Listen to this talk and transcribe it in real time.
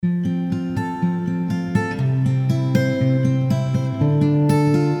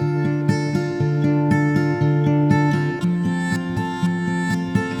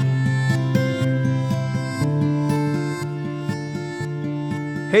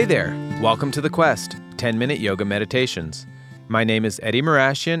Hey there! Welcome to The Quest, 10-Minute Yoga Meditations. My name is Eddie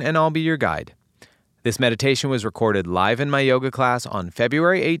Marashian, and I'll be your guide. This meditation was recorded live in my yoga class on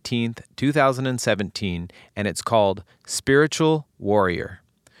February 18th, 2017, and it's called Spiritual Warrior.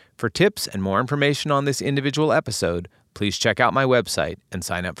 For tips and more information on this individual episode, please check out my website and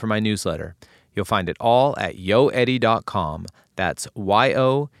sign up for my newsletter. You'll find it all at yoeddie.com. That's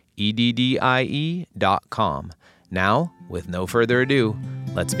yoeddie.com. Now, with no further ado,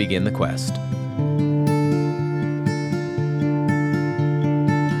 let's begin the quest.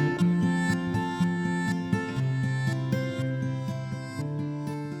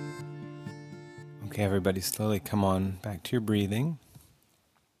 Okay, everybody, slowly come on back to your breathing.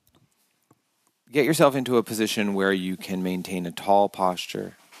 Get yourself into a position where you can maintain a tall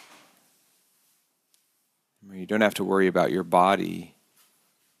posture, where you don't have to worry about your body,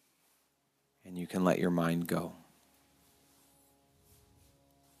 and you can let your mind go.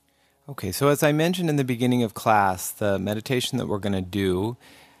 Okay, so as I mentioned in the beginning of class, the meditation that we're going to do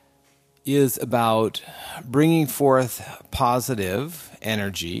is about bringing forth positive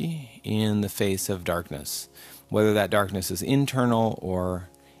energy in the face of darkness, whether that darkness is internal or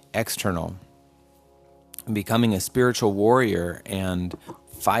external. Becoming a spiritual warrior and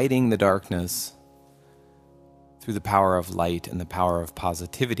fighting the darkness through the power of light and the power of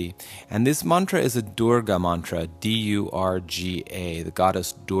positivity. And this mantra is a Durga mantra, D-U-R-G-A, the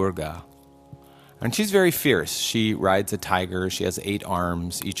goddess Durga. And she's very fierce. She rides a tiger. She has 8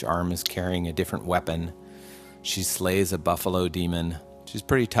 arms. Each arm is carrying a different weapon. She slays a buffalo demon. She's a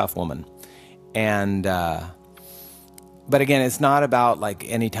pretty tough woman. And, but again, it's not about like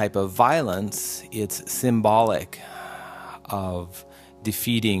any type of violence. It's symbolic of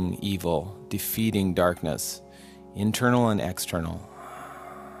defeating evil, defeating darkness, internal and external,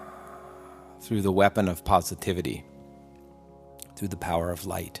 through the weapon of positivity, through the power of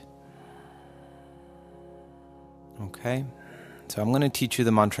light. Okay, so I'm going to teach you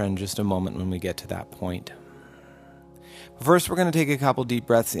the mantra in just a moment when we get to that point. First, we're going to take a couple deep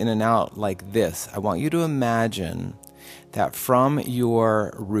breaths in and out like this. I want you to imagine that from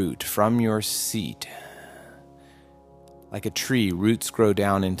your root, from your seat, like a tree, roots grow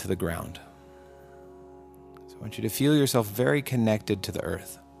down into the ground. So I want you to feel yourself very connected to the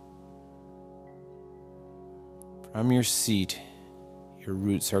earth. From your seat, your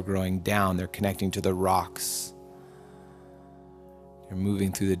roots are growing down. They're connecting to the rocks. They're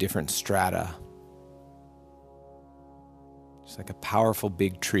moving through the different strata. Just like a powerful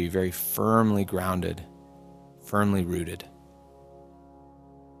big tree, very firmly grounded, firmly rooted.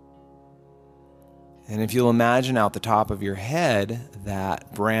 And if you'll imagine out the top of your head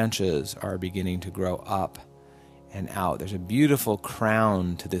that branches are beginning to grow up and out. There's a beautiful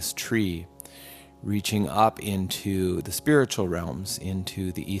crown to this tree, reaching up into the spiritual realms,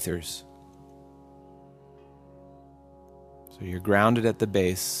 into the ethers. So you're grounded at the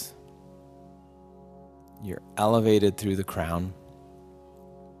base. You're elevated through the crown.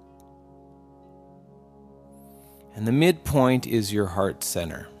 And the midpoint is your heart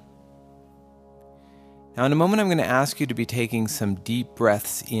center. Now, in a moment, I'm going to ask you to be taking some deep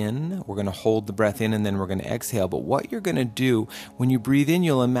breaths in. We're going to hold the breath in and then we're going to exhale. But what you're going to do when you breathe in,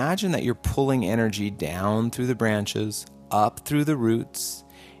 you'll imagine that you're pulling energy down through the branches, up through the roots,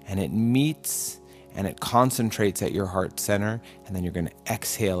 and it meets and it concentrates at your heart center, and then you're going to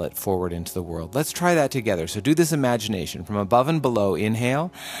exhale it forward into the world. Let's try that together. So do this imagination from above and below.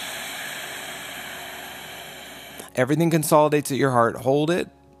 Inhale. Everything consolidates at your heart. Hold it.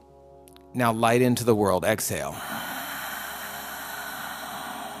 Now light into the world. Exhale.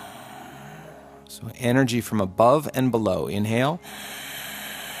 So energy from above and below. Inhale.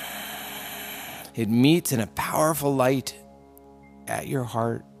 It meets in a powerful light at your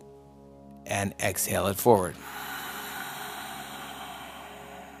heart, and exhale it forward.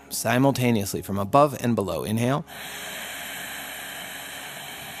 Simultaneously from above and below. Inhale.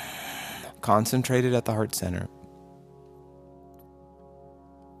 Concentrated at the heart center.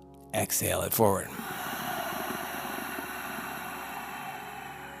 Exhale it forward.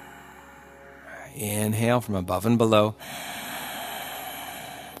 Inhale from above and below.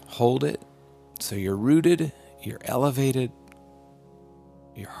 Hold it. So you're rooted, you're elevated,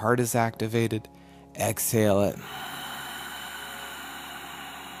 your heart is activated. Exhale it.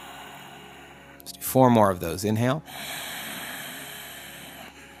 Let's do 4 more of those. Inhale.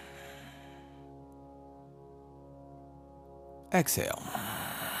 Exhale.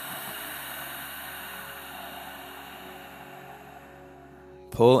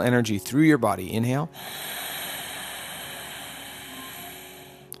 Pull energy through your body. Inhale.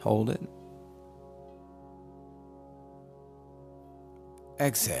 Hold it.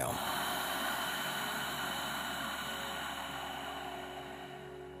 Exhale.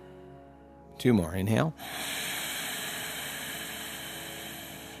 Two more. Inhale.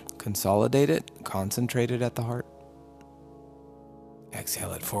 Consolidate it. Concentrate it at the heart.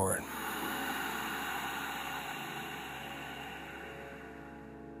 Exhale it forward.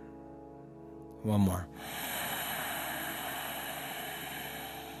 One more.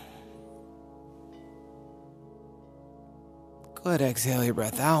 Good. Exhale your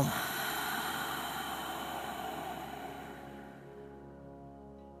breath out.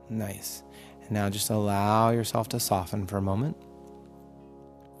 Nice. And now just allow yourself to soften for a moment.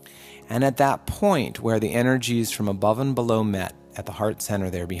 And at that point where the energies from above and below met at the heart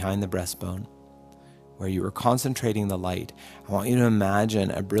center there behind the breastbone, where you were concentrating the light, I want you to imagine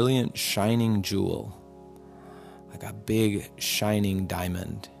a brilliant shining jewel, like a big shining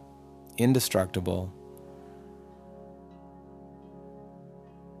diamond, indestructible.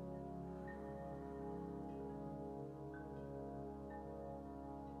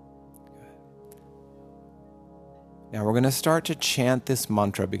 Now we're going to start to chant this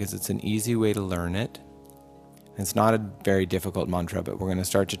mantra because it's an easy way to learn it. It's not a very difficult mantra, but we're going to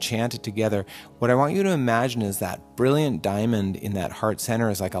start to chant it together. What I want you to imagine is that brilliant diamond in that heart center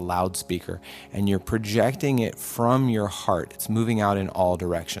is like a loudspeaker, and you're projecting it from your heart. It's moving out in all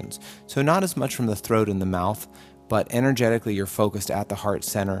directions. So not as much from the throat and the mouth, but energetically you're focused at the heart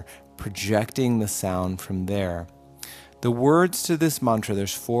center, projecting the sound from there. The words to this mantra,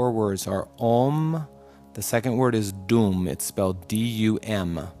 there's 4 words, are Om. The second word is Dum. It's spelled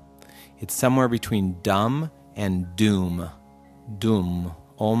D-U-M. It's somewhere between dumb and doom. Dum.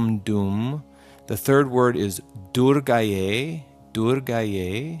 Om Dum. The third word is Durgaye.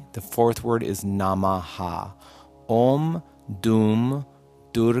 Durgaye. The fourth word is Namaha. Om Dum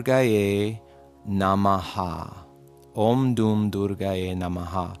Durgaye Namaha. Om Dum Durgaye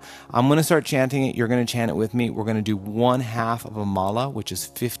Namaha. I'm going to start chanting it. You're going to chant it with me. We're going to do 1/2 of a mala, which is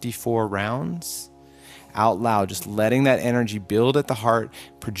 54 rounds. Out loud, just letting that energy build at the heart,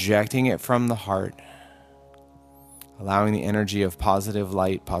 projecting it from the heart, allowing the energy of positive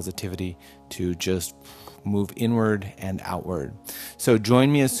light, positivity to just move inward and outward. So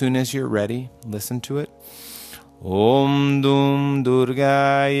join me as soon as you're ready. Listen to it. Om Dum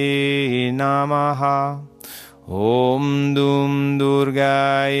Durgaye Namaha. Om Dum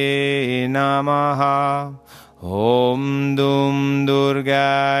Durgaye Namaha. Om Dum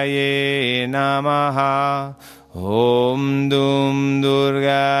Durgaye Namaha. Om Dum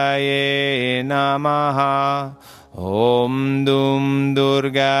Durgaye Namaha. Om Dum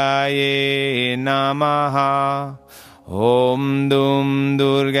Durgaye Namaha. Om Dum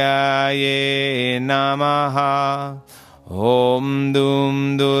Durgaye Namaha. Om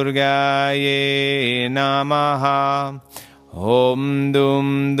Dum Durgaye Namaha. Om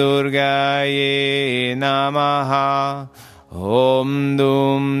Dum Durgaye Namaha. Om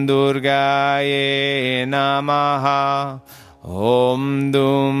Dum Durgaye Namaha. Om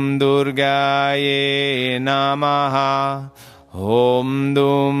Dum Durgaye Namaha. Om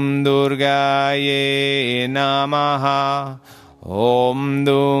Dum Durgaye Namaha. Om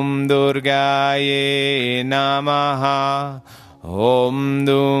Dum Durgaye Namaha. Om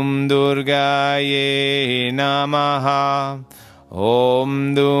Dum Durgaye Namaha.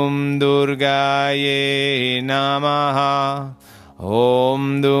 Om Dum Durgaye Namaha.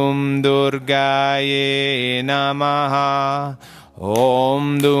 Om Dum Durgaye Namaha.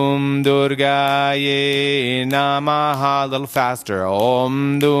 Om Dum Durgaye Namaha. A little faster.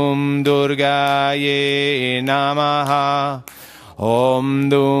 Om Dum Durgaye Namaha. Om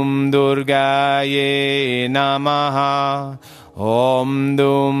Dum Durgaye Namaha. Om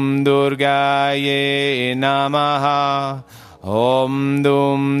Dum Durgaye Namaha. Om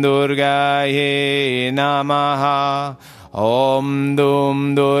Dum Durgaye Namaha. Om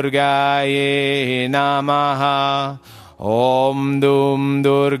Dum Durgaye Namaha. Om Dum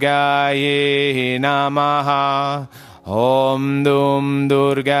Durgaye Namaha. Om Dum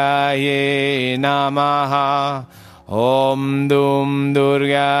Durgaye Namaha. Om Dum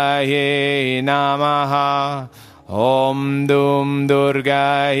Durgaye Namaha. Om Dum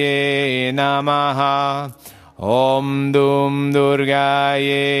Durgaye Namaha. Om Dum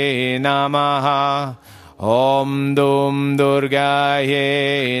Durgaye Namaha. Om Dum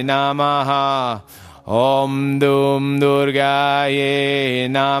Durgaye Namaha. Om Dum Durgaye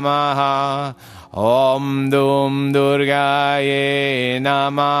Namaha. Om Dum Durgaye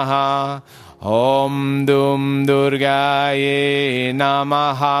Namaha. Om Dum Durgaye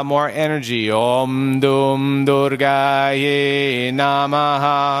Namaha. More energy. Om Dum Durgaye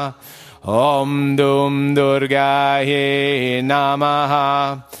Namaha. Om Dum Durgaye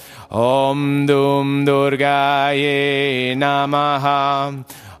Namaha. Om Dum Durgaye Namaha.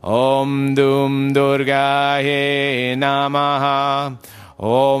 Om Dum Durgaye Namaha.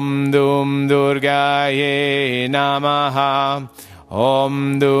 Om Dum Durgaye Namaha.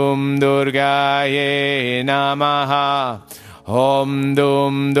 Om Dum Durgaye Namaha. Om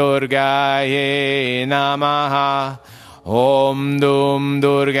Dum Durgaye Namaha. Om Dum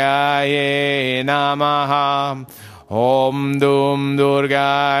Durgaye Namaha. Om Dum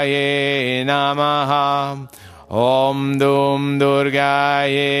Durgaye Namaha. Om Dum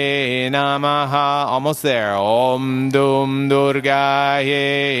Durgaye Namaha. Almost there. Om Dum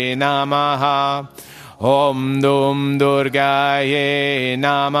Durgaye Namaha. Om Dum Durgaye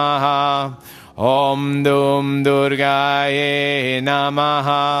Namaha. Om Dum Durgaye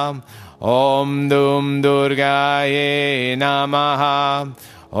Namaha. Om Dum Durgaye Namaha.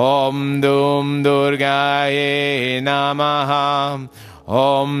 Om Dum Durgaye Namaha.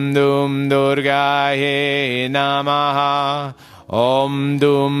 Om Dum Durgaye Namaha. Om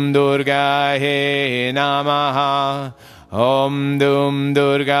Dum Durgaye Namaha. Om Dum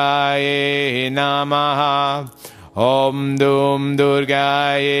Durgaye Namaha. Om Dum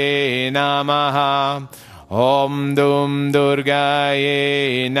Durgaye Namaha. Om Dum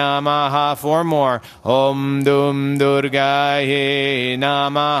Durgaye Namaha. Four more. Om Dum Durgaye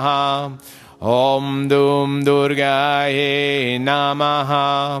Namaha. Om Dum Durgaye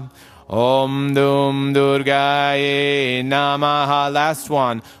Namaha. Om Dum Durgaye Namaha. Last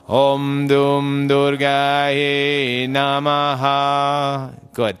one. Om Dum Durgaye Namaha.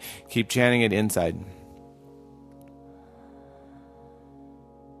 Good. Keep chanting it inside.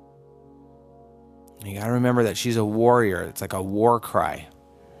 You got to remember that she's a warrior. It's like a war cry.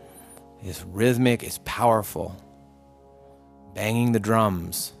 It's rhythmic, it's powerful. Banging the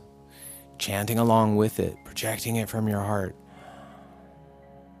drums, chanting along with it, projecting it from your heart.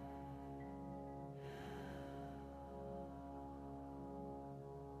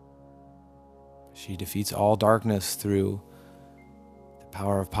 She defeats all darkness through the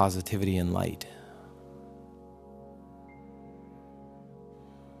power of positivity and light.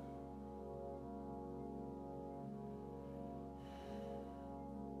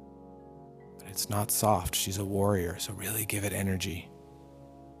 But it's not soft. She's a warrior, so really give it energy.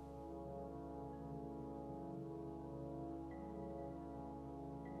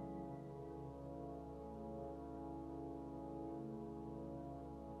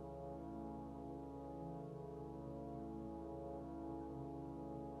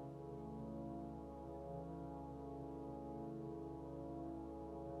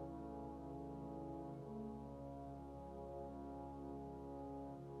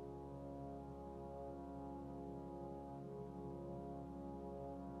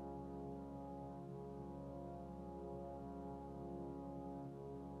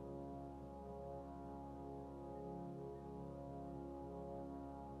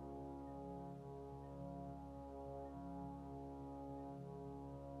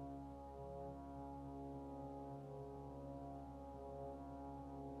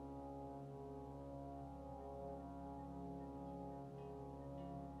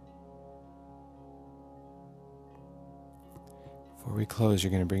 Before we close,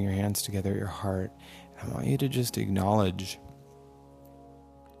 you're going to bring your hands together at your heart. I want you to just acknowledge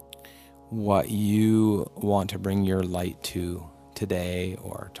what you want to bring your light to today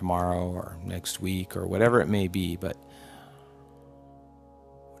or tomorrow or next week or whatever it may be. But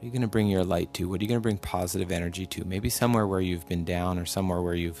what are you going to bring your light to? What are you going to bring positive energy to? Maybe somewhere where you've been down or somewhere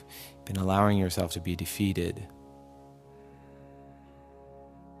where you've been allowing yourself to be defeated.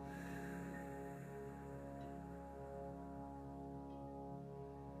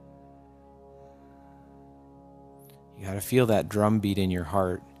 You got to feel that drum beat in your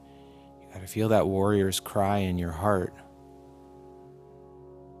heart. You got to feel that warrior's cry in your heart.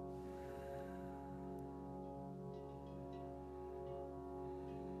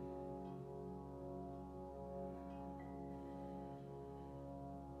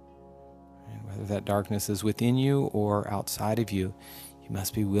 And whether that darkness is within you or outside of you, you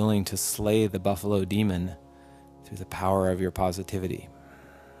must be willing to slay the buffalo demon through the power of your positivity.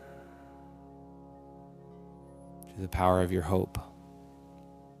 The power of your hope.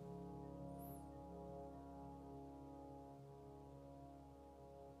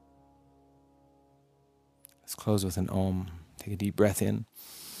 Let's close with an Om. Take a deep breath in.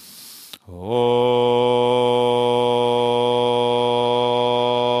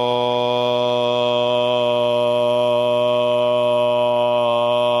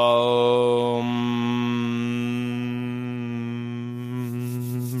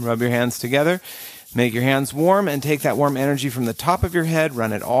 Rub your hands together. Make your hands warm and take that warm energy from the top of your head,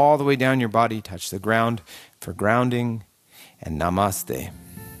 run it all the way down your body, touch the ground for grounding, and namaste.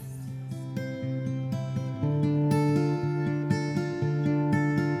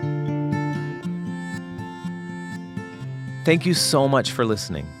 Thank you so much for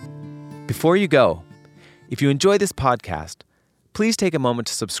listening. Before you go, if you enjoy this podcast, please take a moment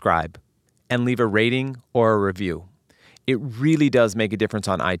to subscribe and leave a rating or a review. It really does make a difference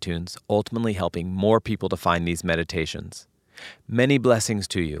on iTunes, ultimately helping more people to find these meditations. Many blessings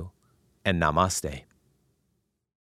to you, and namaste.